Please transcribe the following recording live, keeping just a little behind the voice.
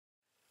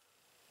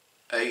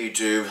Hey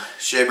YouTube,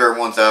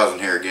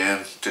 ShayBear1000 here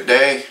again.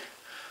 Today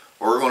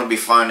we're going to be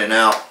finding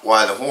out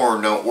why the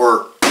horn don't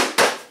work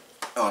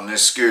on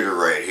this scooter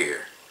right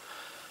here.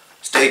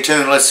 Stay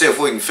tuned, let's see if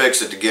we can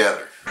fix it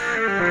together.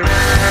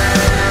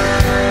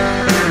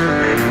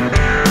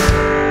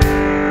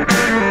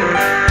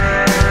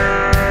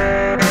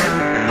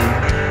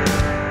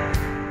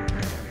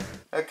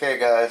 Okay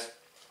guys,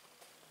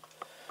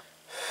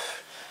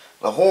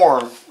 the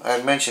horn, I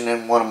had mentioned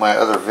in one of my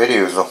other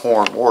videos, the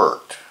horn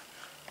worked.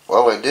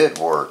 Well, it did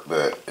work,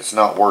 but it's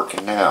not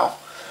working now.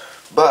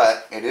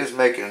 But it is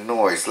making a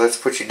noise. Let's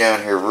put you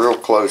down here real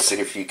close, see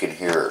if you can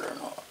hear it or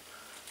not.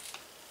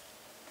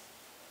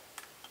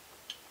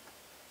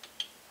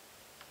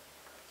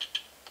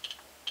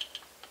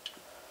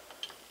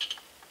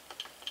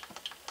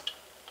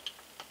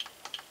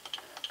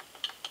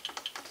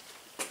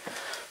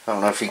 I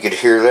don't know if you could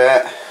hear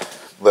that,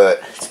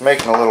 but it's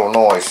making a little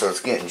noise, so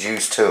it's getting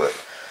juice to it.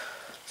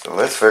 So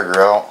let's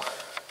figure out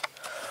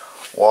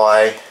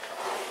why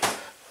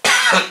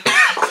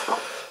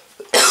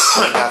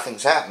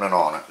nothing's happening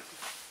on it.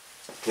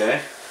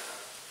 Okay.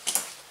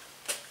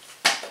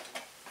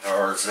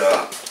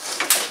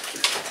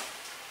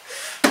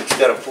 Just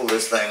gotta pull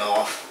this thing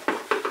off.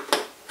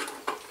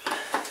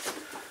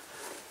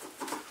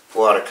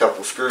 Pull out a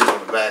couple screws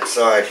on the back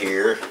side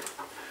here.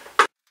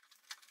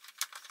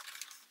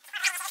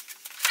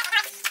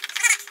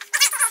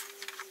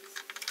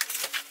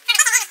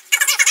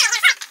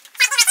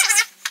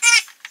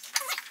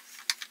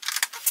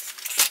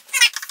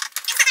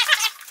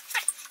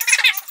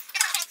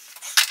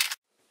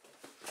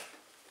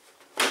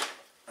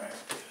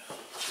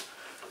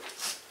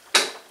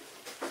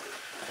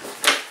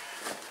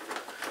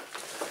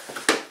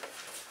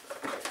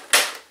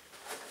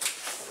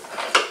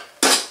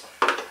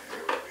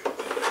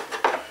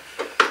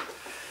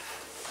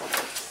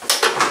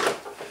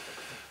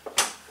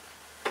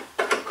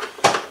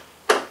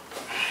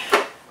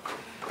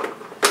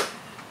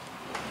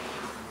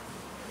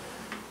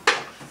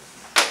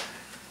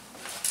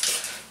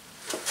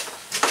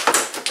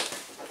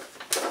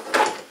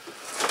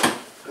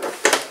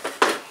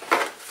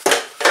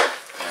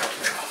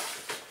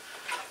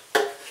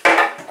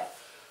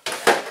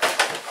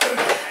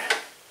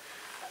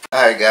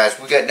 Alright guys,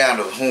 we got down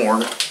to the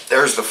horn.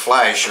 There's the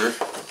flasher.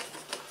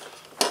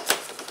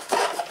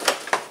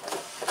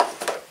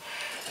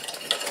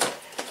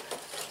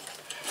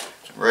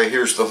 Right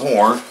here's the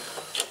horn.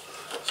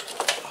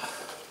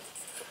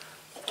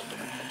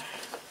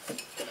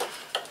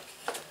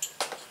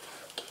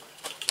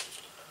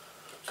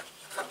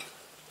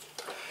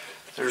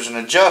 There's an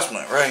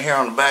adjustment right here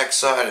on the back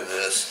side of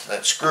this,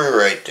 that screw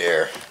right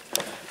there,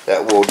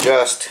 that will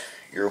adjust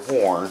your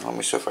horn. Let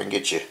me see if I can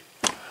get you.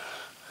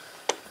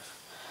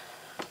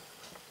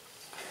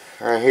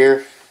 Right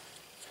here.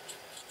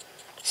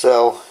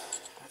 So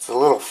it's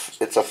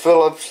a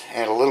Phillips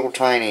and a little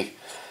tiny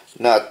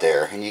nut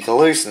there, and you can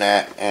loosen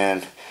that,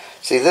 and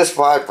see this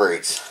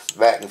vibrates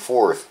back and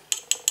forth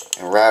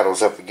and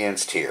rattles up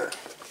against here.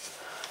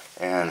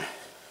 And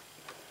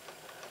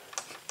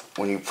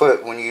when you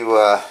come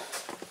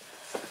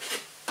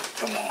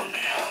on now.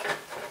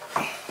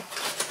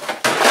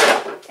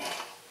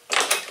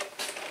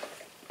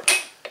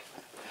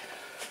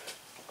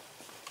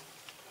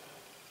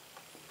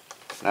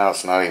 Now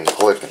it's not even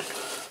clicking.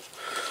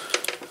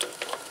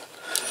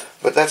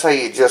 But that's how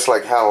you adjust,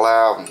 like how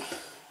loud and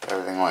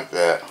everything like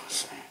that.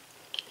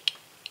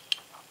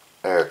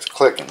 There, it's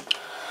clicking.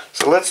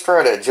 So let's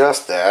try to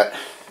adjust that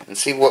and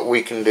see what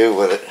we can do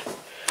with it.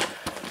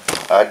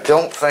 I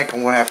don't think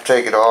I'm going to have to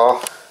take it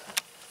off,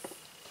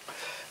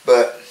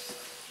 but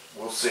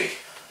we'll see.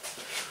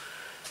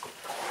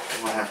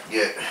 I'm going to have to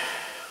get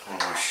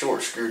one of my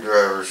short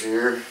screwdrivers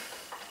here.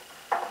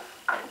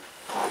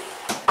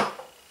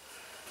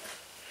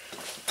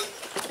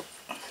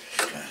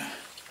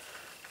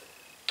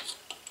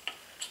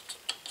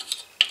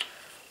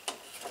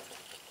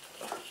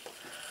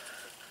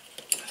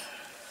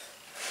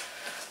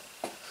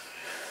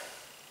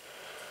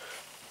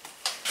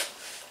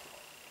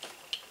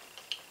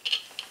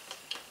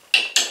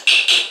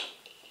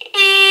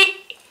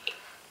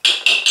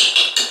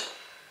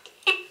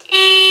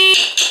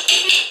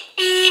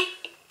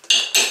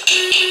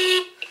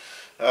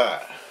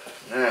 Alright,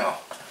 now,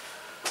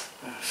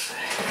 let's see.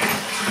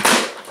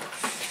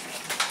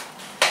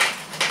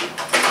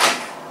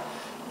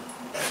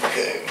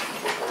 Okay,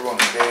 what we're going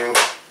to do,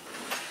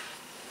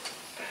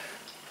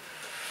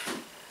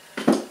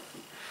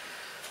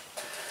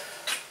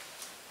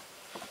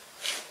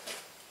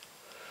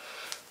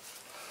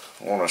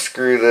 I want to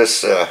screw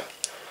this,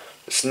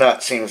 this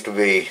nut seems to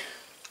be,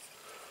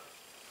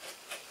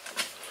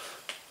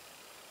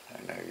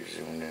 I know you're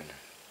zoomed in.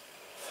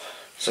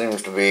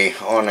 Seems to be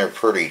on there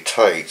pretty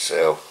tight,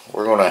 so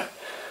we're going to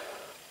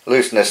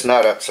loosen this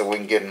nut up so we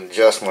can get an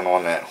adjustment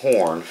on that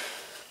horn,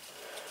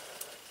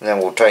 and then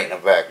we'll tighten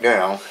it back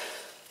down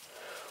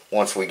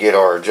once we get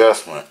our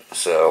adjustment.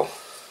 So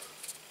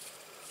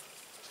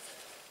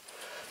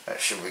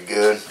that should be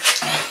good.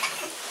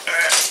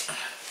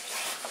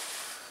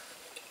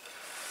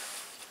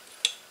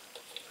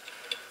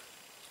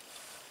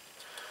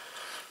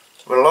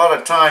 But a lot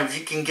of times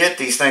you can get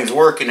these things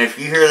working if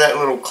you hear that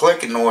little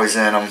clicking noise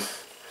in them.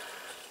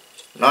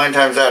 9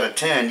 times out of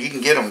 10 you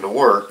can get them to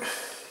work.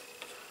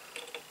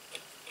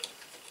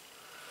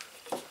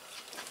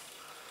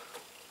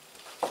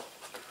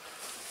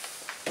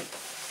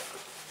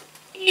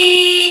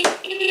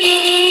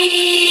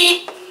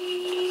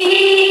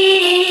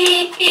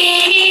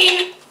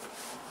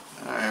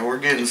 Alright, we're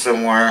getting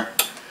somewhere.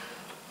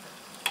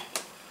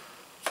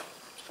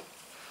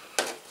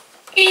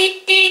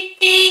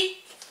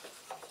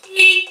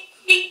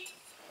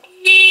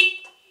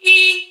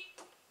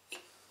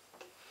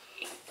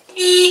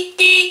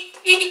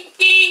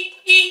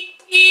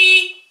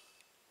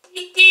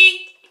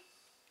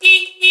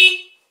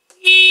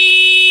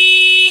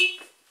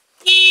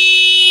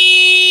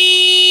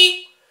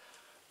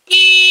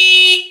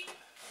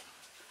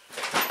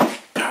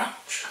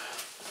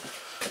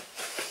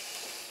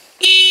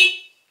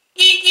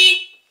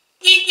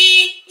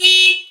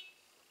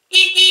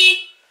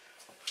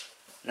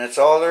 That's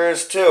all there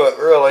is to it,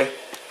 really.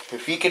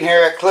 If you can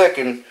hear it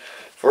clicking,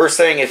 first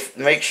thing,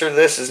 make sure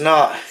this is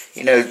not,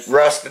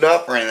 rusted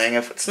up or anything.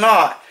 If it's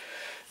not,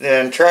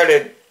 then try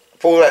to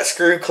pull that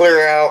screw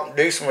clear out,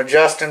 do some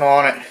adjusting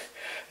on it,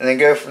 and then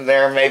go from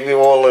there. Maybe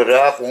oil it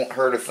up, won't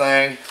hurt a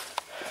thing.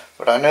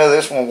 But I know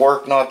this one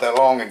worked not that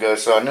long ago,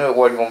 so I knew it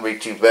wasn't going to be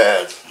too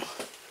bad.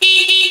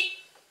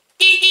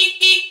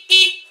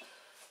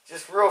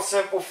 Just a real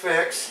simple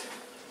fix.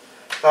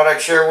 Thought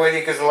I'd share with you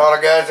because a lot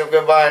of guys will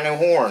go buy a new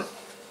horn.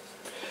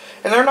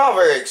 And they're not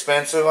very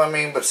expensive,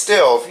 but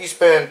still, if you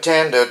spend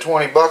 10 to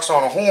 20 bucks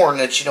on a horn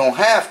that you don't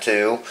have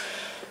to,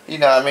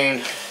 and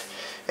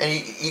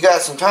you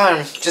got some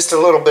time, just a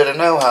little bit of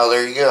know-how,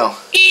 there you go.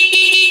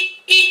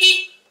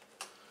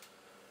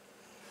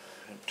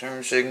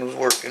 Turn signal's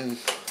working.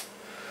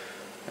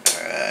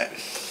 Alright,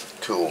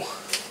 cool.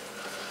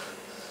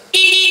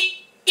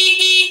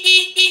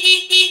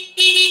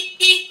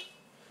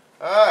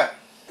 Alright,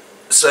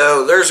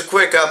 so there's a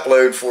quick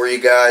upload for you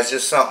guys,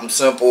 just something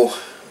simple.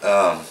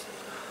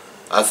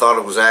 I thought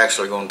it was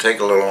actually going to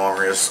take a little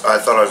longer. I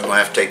thought I was going to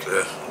have to take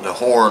the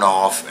horn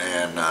off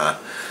and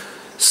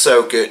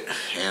soak it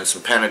in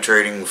some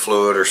penetrating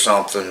fluid or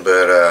something,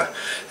 but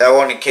that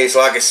wasn't the case.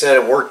 Like I said,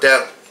 it worked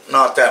out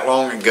not that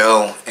long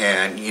ago,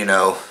 and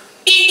the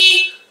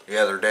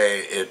other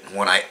day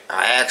when I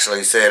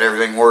actually said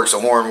everything works, the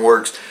horn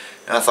works,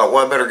 and I thought,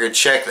 well, I better go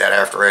check that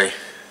after I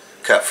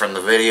cut from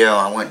the video.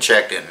 I went and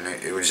checked it, and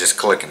it was just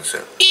clicking.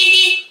 So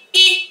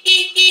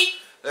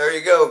there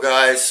you go,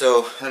 guys.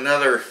 So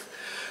another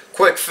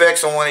quick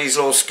fix on one of these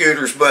little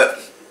scooters, but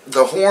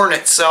the horn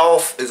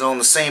itself is on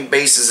the same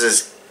basis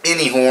as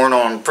any horn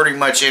on pretty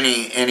much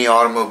any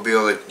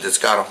automobile that's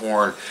got a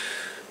horn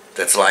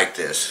that's like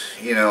this.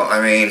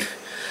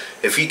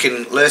 If you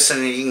can listen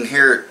and you can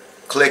hear it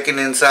clicking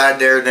inside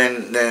there,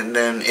 then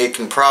it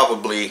can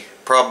probably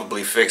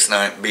be fixed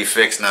 9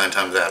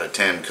 times out of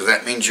 10, because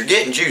that means you're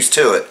getting juice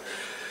to it.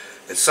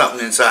 It's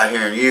something inside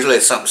here, and usually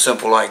it's something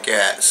simple like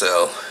that.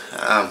 So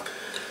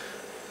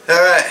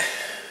alright,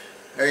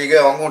 there you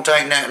go. I'm going to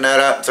tighten that nut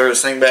up and throw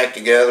this thing back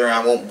together.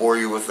 I won't bore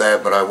you with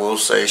that, but I will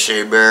say,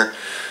 Shea Bear,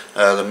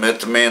 the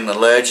myth, the man, the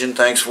legend.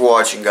 Thanks for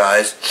watching,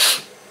 guys.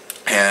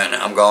 And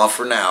I'm gone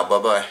for now.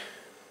 Bye-bye.